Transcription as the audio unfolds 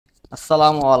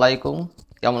আসসালামু আলাইকুম।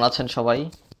 কেমন আছেন সবাই?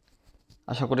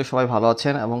 আশা করি সবাই ভালো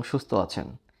আছেন এবং সুস্থ আছেন।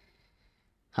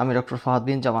 আমি ডক্টর ফাহাদ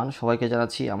বিন জামান সবাইকে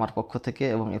জানাচ্ছি আমার পক্ষ থেকে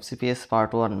এবং FCPS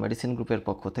Part-1 মেডিসিন গ্রুপের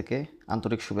পক্ষ থেকে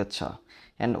আন্তরিক শুভেচ্ছা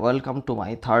and welcome to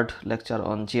my third lecture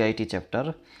on GIT chapter.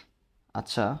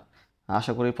 আচ্ছা,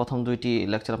 আশা করি প্রথম দুইটি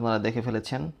লেকচার আপনারা দেখে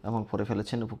ফেলেছেন এবং পড়ে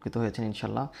ফেলেছেন, উপকৃত হয়েছেন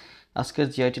ইনশাল্লাহ। আজকের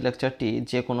GIT লেকচারটি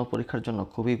যে কোনো পরীক্ষার জন্য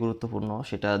খুবই গুরুত্বপূর্ণ,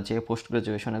 সেটা যে পোস্ট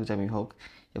গ্রাজুয়েশন এক্সামই হোক,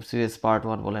 FCPS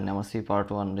Part-1 বলেন, MSc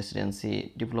Part-1, রেসিডেন্সি,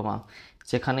 ডিপ্লোমা,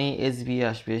 যেখানেই SBA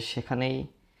আসবে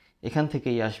এখান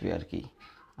থেকেই আসবে আর কি।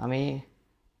 আমি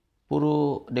পুরো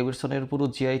ডেভিডসনের পুরো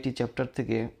GIT চ্যাপ্টার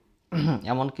থেকে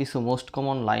এমন কিছু মোস্ট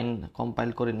কমন লাইন কম্পাইল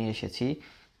করে নিয়ে এসেছি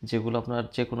যেগুলো আপনার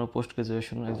যে কোনো পোস্ট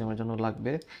গ্রাজুয়েশন এক্সামের জন্য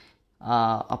লাগবে।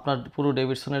 আপনার পুরো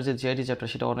ডেভিডসনের যে GIT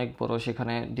চ্যাপ্টার সেটা অনেক বড়,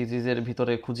 সেখানে ডিজিজের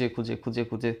ভিতরে খুঁজে খুঁজে খুঁজে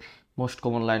খুঁজে মোস্ট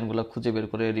কমন লাইনগুলো খুঁজে বের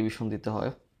করে রিভিশন দিতে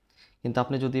হয়। কিন্তু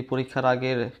আপনি যদি পরীক্ষার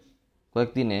আগের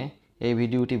কয়েকদিনে এই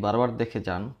ভিডিওটি বারবার দেখে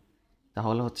যান,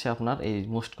 তাহলে হচ্ছে আপনার এই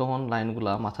মোস্ট কমন লাইনগুলো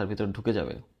মাথার ভিতর ঢুকে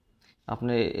যাবে।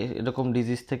 আপনি এরকম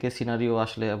ডিজিজ থেকে সিনারিও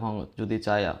আসলে এবং যদি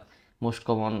চায় most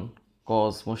common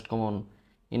cause, most common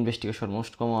investigation,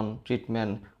 most common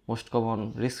treatment, most common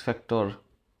risk factor,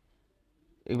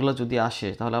 এগুলো যদি আসে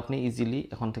তাহলে আপনি ইজিলি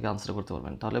এখন থেকে আনসার করতে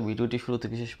পারবেন। তাহলে ভিডিওটি শুরু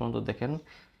থেকে শেষ পর্যন্ত দেখেন।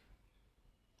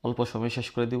 অল্প সময় শেষ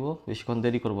করে দিব, বেশিক্ষণ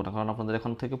দেরি করব না, কারণ আপনাদের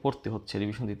এখন থেকে পড়তে হচ্ছে,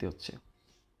 রিভিশন দিতে হচ্ছে।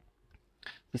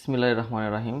 বিসমিল্লাহির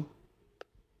রহমানির রহিম।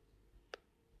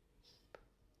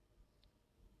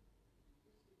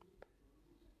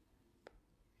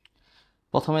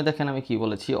 প্রথমে দেখেন আমি কি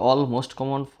বলেছি, all most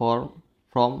common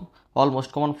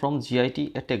from GIT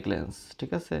at a glance.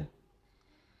 ঠিক আছে,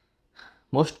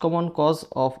 most common cause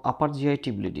of upper GIT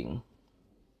bleeding.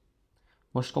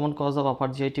 Most common cause of upper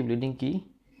GIT bleeding কি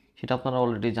সেটা আপনারা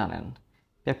অলরেডি জানেন,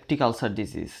 পেপটিক আলসার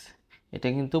ডিজিজ। এটা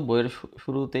কিন্তু বইয়ের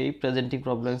শুরুতেই প্রেজেন্টিং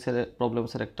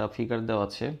প্রবলেমসের একটা ফিগার দেওয়া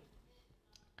আছে,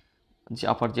 যে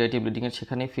আপার GIT ব্লিডিংয়ের,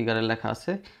 সেখানে ফিগারে লেখা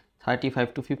আছে 35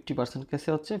 to 50% কেসে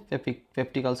হচ্ছে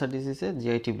পেপটিক আলসার ডিজিজে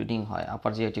GIT ব্লিডিং হয়,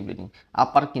 আপার GIT ব্লিডিং।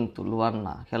 আপার কিন্তু লোয়ার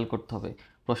না, খেয়াল করতে হবে।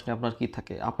 প্রশ্নে আপনার কি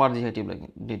থাকে, আপার GIT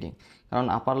ব্লিডিং, কারণ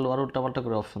আপার লোয়ার উল্টাপাল্টা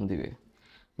করে অপশন দিবে।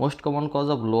 Most common cause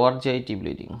of lower GIT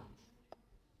bleeding,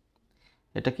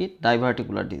 এটা কি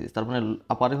ডাইভার্টিকুলার ডিজিজ। তার মানে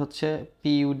আপারে হচ্ছে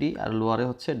PUD আর লোয়ারে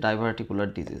হচ্ছে ডাইভার্টিকুলার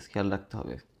ডিজিজ, খেয়াল রাখতে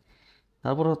হবে।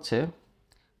 তারপর হচ্ছে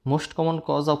most common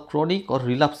cause of chronic or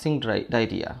relapsing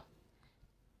diarrhoea.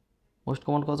 Most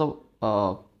common cause of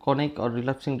chronic or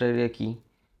relapsing diarrhoea কি?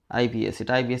 IBS।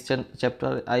 এটা IBS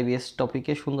চ্যাপ্টার, IBS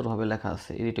টপিকে সুন্দরভাবে লেখা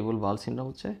আছে। ইরিটেবল বাউল সিনড্রোম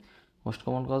হচ্ছে most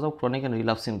common cause of chronic and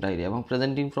relapsing diarrhoea, এবং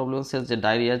presenting প্রবলেমসের যে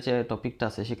diarrhoea যে টপিকটা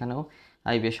আছে সেখানেও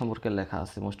IBS সম্পর্কে লেখা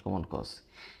আছে মোস্ট কমন কজ,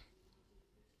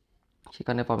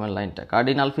 সেখানে পাবেন লাইনটা।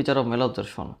 Cardinal feature of mail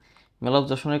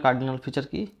অবজর্পশনের cardinal feature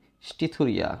কি?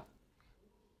 স্টিথুরিয়া।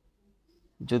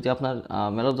 যদি আপনার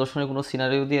মেল অবজর্পশনের কোনো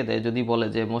সিনারিও দিয়ে দেয়, যদি বলে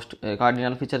যে মোস্ট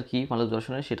কার্ডিনাল ফিচার কি মেল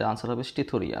অবজর্পশনের, সেটা আনসার হবে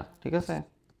স্টিথুরিয়া। ঠিক আছে,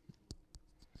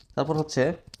 তারপর হচ্ছে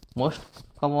most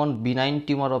common benign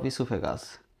tumour of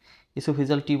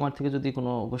oesophageal tumour থেকে যদি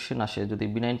কোনো কোশ্চেন আসে, যদি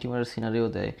বিনাইন টিউমারের সিনারিও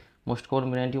দেয়, মোস্ট কমন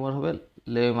বিনাইন টিউমার হবে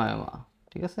লেমায়োমা।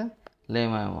 ঠিক আছে,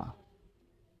 লেমায়োমা।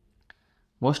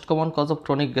 Most common cause of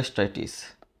chronic gastritis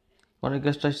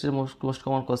most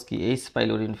common cause কি? H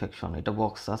pylori infection. এটা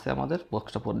বক্স আছে, আমাদের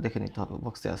বক্সটা পরে দেখে নিতে হবে,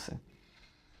 বক্সে আছে।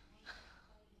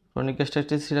 ক্রনিক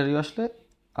গ্যাস্ট্রাইটিস সিনারিও আসলে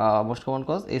most common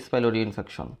cause H pylori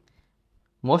infection.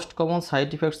 Most common side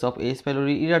effects of H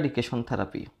pylori eradication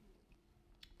therapy.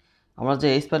 আমরা যে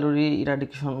এইচ পাইলোরি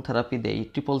ইরাডিকেশন থেরাপি দেই,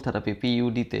 ট্রিপল থেরাপি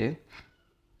PUD-তে,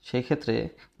 সেই ক্ষেত্রে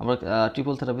আমরা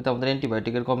ট্রিপল থেরাপিতে আমাদের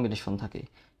অ্যান্টিবায়োটিকের কম্বিনেশন থাকে।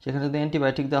 সেখানে যদি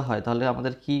অ্যান্টিবায়োটিক দেওয়া হয় তাহলে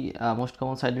আমাদের কি মোস্ট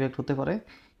কমন সাইড ইফেক্ট হতে পারে?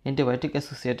 Antibiotic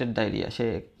associated diarrhoea.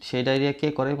 সেই ডায়রিয়া কে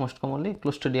করে? Most commonly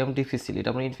Clostridium difficile. এটা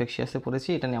আমরা ইনফেকশিয়াসে পড়েছি,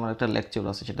 এটা নিয়ে আমার একটা লেকচার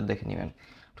আছে, সেটা দেখে নেবেন।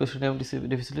 ক্লোস্ট্রিডিয়াম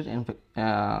ডিফিসিলের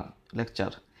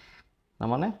লেকচার, তার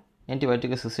মানে antibiotic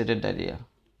associated diarrhoea.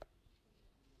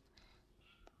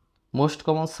 Most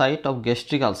common site of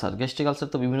gastric ulcer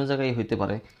তো বিভিন্ন জায়গায় হইতে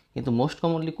পারে, কিন্তু মোস্ট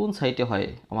কমনলি কোন সাইটে হয়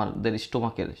আমাদের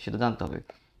স্টোমাকের, সেটা জানতে হবে।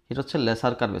 এটা হচ্ছে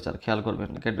লেসার কার্ভেচার, খেয়াল করবেন,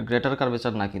 গ্রেটার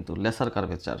কার্ভেচার না, কিন্তু laser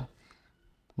curvature.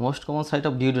 Most common site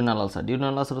of duodenal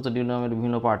ulcer হচ্ছে ডিউডেনামের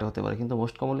বিভিন্ন পার্টে হতে পারে, কিন্তু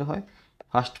মোস্ট কমনলি হয়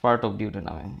ফার্স্ট পার্ট অফ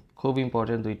ডিউডেনামে। খুব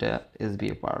ইম্পর্টেন্ট দুইটা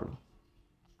SBA পার্ল।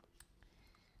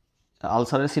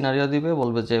 আলসারের সিনারিও দিবে,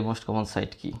 বলবে যে মোস্ট কমন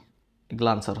সাইট কি, এগুলো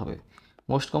আনসার হবে।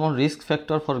 Most common risk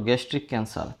factor for gastric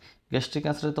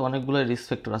ক্যান্সারে তো অনেকগুলো রিস্ক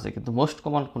ফ্যাক্টর আছে, কিন্তু মোস্ট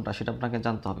কমন কোনটা সেটা আপনাকে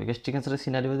জানতে হবে। গ্যাস্ট্রিক ক্যান্সারের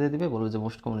সিনারিও দিয়ে দিবে, বলবে যে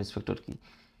মোস্ট কমন রিস্ক ফ্যাক্টর কি,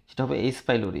 সেটা হবে এইচ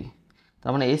পাইলোরি।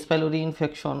 তার মানে এইচ পাইলোরি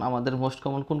ইনফেকশন আমাদের মোস্ট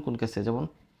কমন কোন কোন কেসে, যেমন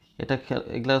এটা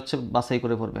এগুলো হচ্ছে বাছাই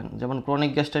করে পড়বেন। যেমন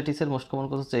ক্রনিক গ্যাস্ট্রাইটিসের মোস্ট কমন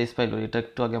কজ হচ্ছে এইচ পাইলোরি, এটা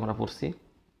একটু আগে আমরা পড়ছি।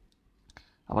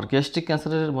 আবার গ্যাস্ট্রিক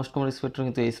ক্যান্সারের মোস্ট কমন রিস্ক ফ্যাক্টর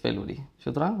কিন্তু এইচ পাইলোরি।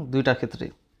 সুতরাং দুইটার ক্ষেত্রে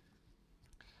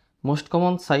most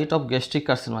common site of gastric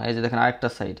carcinoma, এই যে দেখেন আরেকটা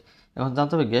সাইট। এখন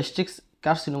জানতে হবে গ্যাস্ট্রিক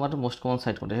কার্সিনোমার মোস্ট কমন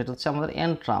সাইট কোনটা, সেটা হচ্ছে আমাদের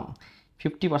এন্ট্রাম।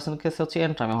 50% কেসে হচ্ছে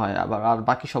এন্ট্রামে হয়, আবার আর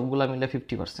বাকি সবগুলো মিলে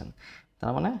 50%।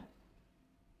 তার মানে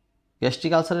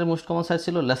গ্যাস্ট্রিক আলসারের মোস্ট কমন সাইট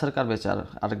ছিল লেসার কার্ভেচার,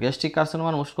 আর গ্যাস্ট্রিক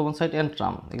কার্সিনোমার মোস্ট কমন সাইট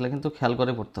এন্ট্রাম। এগুলো কিন্তু খেয়াল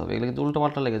করে পড়তে হবে, এগুলো কিন্তু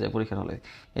উল্টোপাল্টা লেগে যায় পরীক্ষার হলে।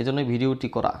 এই জন্যই ভিডিওটি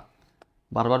করা,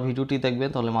 বারবার ভিডিওটি দেখবেন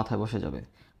তাহলে মাথায় বসে যাবে।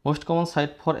 Most common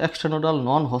site for এক্সট্রানোডাল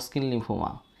non হস্কিন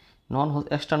lymphoma,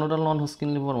 এক্সট্রানোডাল non হস্কিন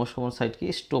লিম্ফোমার most common site কি?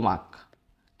 স্টোমাক।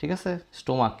 ঠিক আছে,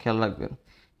 স্টোমাক খেয়াল রাখবেন,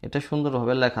 এটা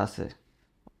সুন্দরভাবে লেখা আছে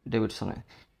ডেভিডসনে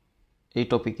এই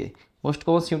টপিকে। Most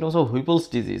common symptoms of Whipple's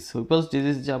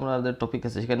disease যে আমাদের টপিক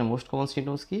আছে, সেখানে মোস্ট কমন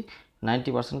সিমটমস কি?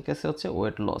 90% কেসে হচ্ছে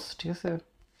ওয়েট লস। ঠিক আছে,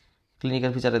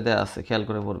 ক্লিনিক্যাল ফিচারে দেওয়া আছে, খেয়াল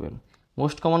করে পড়বেন।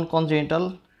 Most common congenital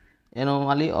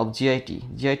anomaly of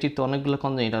জিআইটির তো অনেকগুলো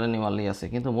কনজেনিটাল অ্যানোমালি আছে,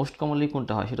 কিন্তু মোস্ট কমনলি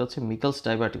কোনটা হয় সেটা হচ্ছে মিকলস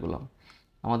ডাইভার্টিকুলাম।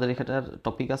 আমাদের এখানটার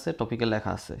টপিক আছে, টপিকে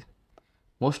লেখা আছে।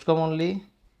 Most commonly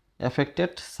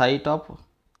affected site of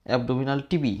abdominal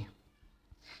TB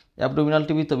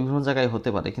তো বিভিন্ন জায়গায় হতে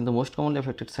পারে, কিন্তু মোস্ট কমনলি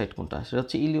এফেক্টেড সাইট কোনটা সেটা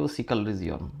হচ্ছে ইলিওসিকাল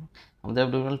রিজিয়ন। আমাদের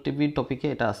অ্যাবডোমিনাল টিবির টপিকে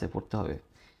এটা আছে, পড়তে হবে।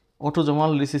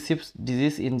 Autosomal recessive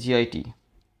disease in GIT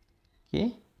কি?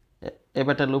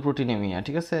 অ্যাবাটালোপ্রোটিনেমিয়া।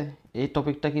 ঠিক আছে, এই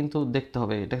টপিকটা কিন্তু দেখতে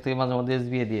হবে, এটা থেকে মাঝে মাঝে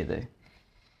এসবিএ দিয়ে দেয়।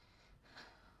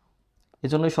 এই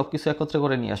জন্যই সব কিছু একত্রে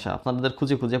করে নিয়ে আসা, আপনাদের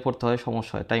খুঁজে খুঁজে পড়তে হয়,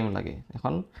 সমস্যা হয়, টাইম লাগে।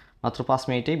 এখন মাত্র 5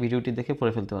 মিনিটেই ভিডিওটি দেখে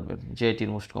পড়ে ফেলতে পারবেন।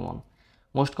 জিআইটির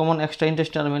most common extra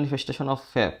intestinal manifestation of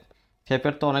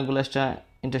ফ্যাপের তো অনেকগুলো এক্সট্রা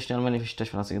ইন্টেস্টিনাল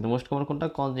ম্যানিফেস্টেশন আছে, কিন্তু মোস্ট কমন কোনটা?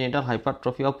 Congenital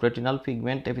hypertrophy of retinal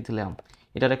pigment epithelium.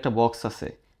 এটার একটা বক্স আছে,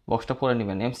 বক্সটা পড়ে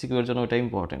নেবেন, এমসিকিউ এর জন্য ওটা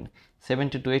ইম্পর্টেন্ট।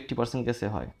 70 to 80% কেসে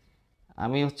হয়।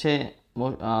 আমি হচ্ছে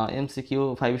MCQ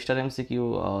 5 star MCQ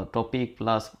topic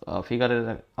plus ফিগারের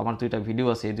আমার 2টা ভিডিও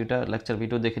আছে, এই 2টা লেকচার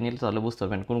ভিডিও দেখে নিলে তাহলে বুঝতে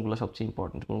পারবেন কোনগুলো সবচেয়ে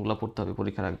ইম্পর্টেন্ট, কোনগুলো পড়তে হবে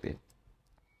পরীক্ষার আগে।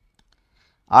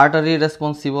 Artery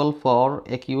responsible for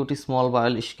acute small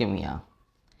বায়োল ischaemia,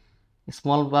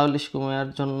 small বায়োল ইস্কেমিয়ার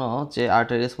জন্য যে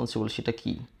আর্টারি রেসপন্সিবল সেটা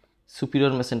কি?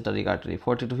 Superior mesenteric artery.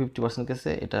 40 to 50%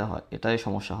 কেসে এটা হয়, এটাই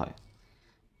সমস্যা হয়।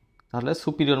 তাহলে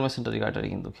সুপিরিয়র মেসেন্টারিক আর্টারি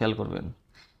কিন্তু খেয়াল করবেন।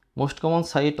 Most common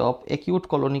site of acute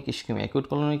colonic ischaemia,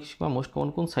 most common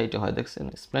কোন সাইটে হয় দেখছেন?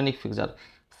 Splenic flexor.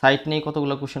 সাইট নিয়ে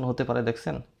কতগুলো কোশ্চেন হতে পারে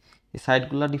দেখছেন, এই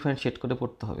সাইটগুলো ডিফারেন্সিয়েট করে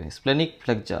পড়তে হবে। স্প্লেনিক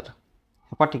ফ্লেক্সার,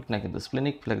 হেপাটিক না কিন্তু,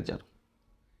 splenic flexor.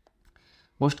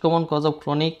 Most common cause of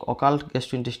chronic occult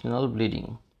gastrointestinal bleeding.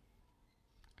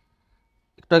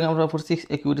 একটু আগে আমরা পড়ছি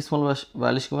অ্যাকিউট স্মল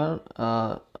বায়োল ইস্কেমিয়ার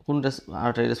কোন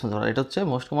আর্টারি রেসপন্সিবল, এটা হচ্ছে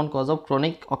most common cause of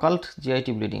chronic occult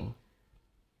GIT bleeding.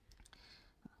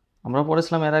 আমরা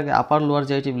পড়েছিলাম এর আগে upper lower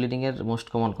GIT ব্লিডিংয়ের most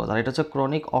common cause, আর এটা হচ্ছে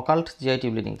ক্রনিক অকাল্ট জিআইটি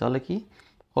ব্লিডিং। তাহলে কি?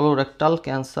 Colorectal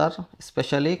cancer,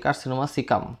 specially carcinoma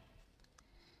caecum.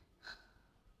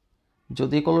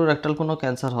 যদি কোলোরেক্টাল কোনো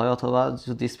ক্যান্সার হয় অথবা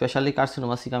যদি স্পেশালি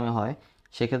কার্সিনোমা সিকামে হয়,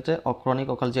 সেক্ষেত্রে chronic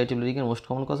occult GIT ব্লিডিংয়ের most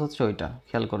common cause হচ্ছে ওইটা,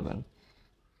 খেয়াল করবেন।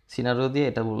 সিনারিও দিয়ে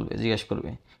এটা বলবে, জিজ্ঞেস করবে।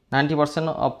 90%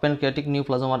 অফ প্যানক্রিয়াটিক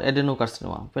নিউপ্লাজম আর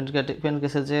এডেনোকার্সিনোমা,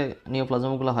 প্যানক্রিয়াসের যে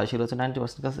নিউপ্লাজমগুলো হয় সেগুলো হচ্ছে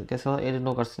 90% কেসে হয়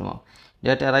এডেনোকার্সিনোমা,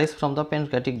 that arise from the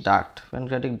pancreatic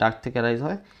duct থেকে অ্যারাইজ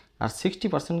হয়। আর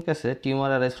 60% কেসে tumour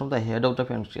arise from the head of the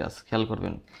pancreas, খেয়াল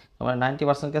করবেন। মানে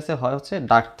 90% কেসে হয় হচ্ছে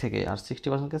ডাক্ট থেকে, আর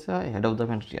 60% কেসে হয় head of the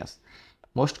pancreas.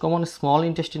 Most common small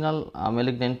intestinal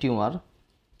malignant tumour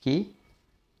কি?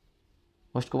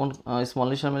 Most common small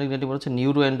intestinal malignant tumour হচ্ছে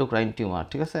নিউরোএন্ডোক্রাইন টিউমার।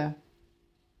 ঠিক আছে,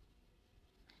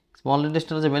 স্মল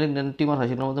ইন্টেস্টিনাল যে ম্যালিগন্যান্ট টিউমার হয়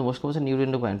সেটার মধ্যে মোস্ট কমন হচ্ছে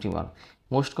neuroendocrine tumour.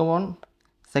 Most common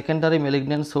secondary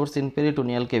malignant source in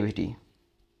peritoneal cavity,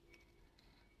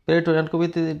 peritoneal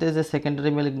ক্যাভিটিতে যে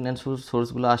সেকেন্ডারি ম্যালিগন্যান্ট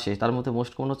সোর্সগুলো আসে তার মধ্যে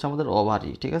মোস্ট কমন হচ্ছে আমাদের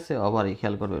ওভারি। ঠিক আছে, ওভারি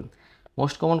খেয়াল করবেন।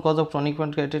 Most common cause of chronic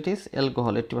pancreatitis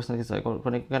alcohol, 80% case হয়।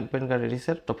 ক্রনিক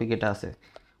প্যানক্রিয়াটাইটিসের টপিক এটা আছে।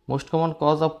 Most common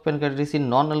cause of pancreatitis in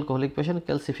non alcoholic patient,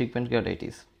 calcific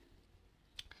pancreatitis.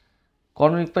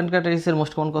 Chronic প্যানক্রিয়াটাইটিসের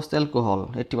most common cause alcohol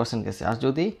 80% কেসে। আর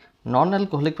যদি নন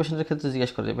অ্যালকোহলিক পেশেন্টের ক্ষেত্রে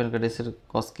জিজ্ঞেস করে প্যানক্রিয়াটাইটিসের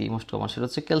কজ কি মোস্ট কমন, সেটা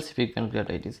হচ্ছে ক্যালসিফিক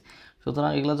প্যানক্রিয়াটাইটিস। সুতরাং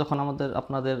এগুলো যখন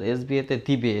আপনাদের এসবিএতে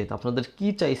দিবে, আপনাদের কি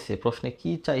চাইছে, প্রশ্নে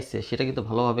কি চাইছে সেটা কিন্তু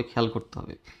ভালোভাবে খেয়াল করতে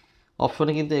হবে।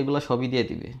 অপশনে কিন্তু এগুলো সবই দিয়ে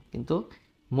দিবে, কিন্তু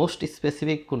মোস্ট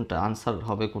স্পেসিফিক কোনটা আনসার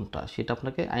হবে কোনটা সেটা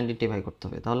আপনাকে আইডেন্টিফাই করতে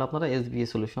হবে। তাহলে আপনারা এসবিএ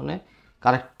সলিউশনে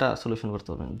কারেক্টটা সলিউশন করতে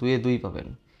পারবেন, 2-এ 2 পাবেন।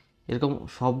 এরকম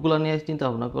সবগুলো নিয়ে চিন্তা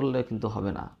ভাবনা করলে কিন্তু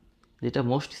হবে না, যেটা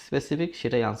মোস্ট স্পেসিফিক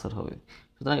সেটাই আনসার হবে।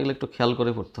 সুতরাং এগুলো একটু খেয়াল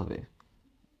করে পড়তে হবে।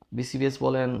 বিসিবিএস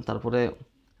বলেন, তারপরে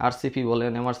আরসিপি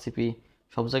বলেন, এমআরসিপি,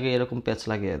 সব জায়গায় এরকম প্যাচ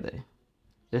লাগিয়ে দেয়।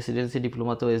 রেসিডেন্সি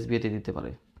ডিপ্লোমাতেও এসবিএতে দিতে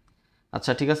পারে।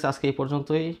 আচ্ছা ঠিক আছে, আজকে এই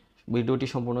পর্যন্তই। ভিডিওটি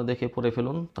সম্পূর্ণ দেখে পড়ে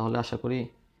ফেলুন, তাহলে আশা করি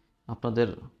আপনাদের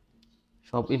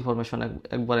সব ইনফরমেশন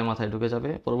একবারে মাথায় ঢুকে যাবে।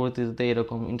 পরবর্তীতে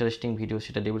এরকম ইন্টারেস্টিং ভিডিও,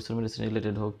 সেটা ডেভিডসন মেডিসিন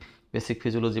রিলেটেড হোক, বেসিক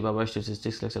ফিজিওলজি বা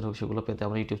বায়োস্ট্যাটিস্টিক্স লেকচার হোক, সেগুলো পেতে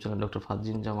আমার ইউটিউব চ্যানেল ডক্টর ফাহাদ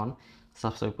জামান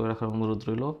সাবস্ক্রাইব করে রাখার অনুরোধ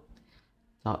রইল।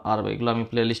 আর এগুলো আমি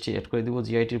প্লে লিস্টে অ্যাড করে দিব,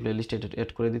 জিআইটির প্লে লিস্টে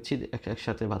অ্যাড করে দিচ্ছি।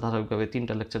 একসাথে ধারাবাহিকভাবে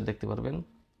 3টা লেকচার দেখতে পারবেন,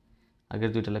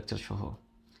 আগের 2টা লেকচার সহ।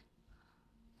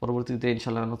 পরবর্তীতে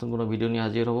ইনশাল্লাহ নতুন কোনো ভিডিও নিয়ে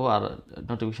হাজির হবো, আর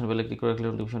নোটিফিকেশন বেলে ক্লিক করে রাখলে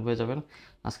নোটিফিকেশন পেয়ে যাবেন।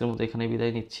 আজকের মতো এখানেই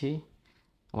বিদায় নিচ্ছি।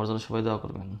 আমার জন্য সবাই দোয়া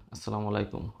করবেন। আসসালামু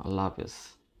আলাইকুম, আল্লাহ হাফেজ।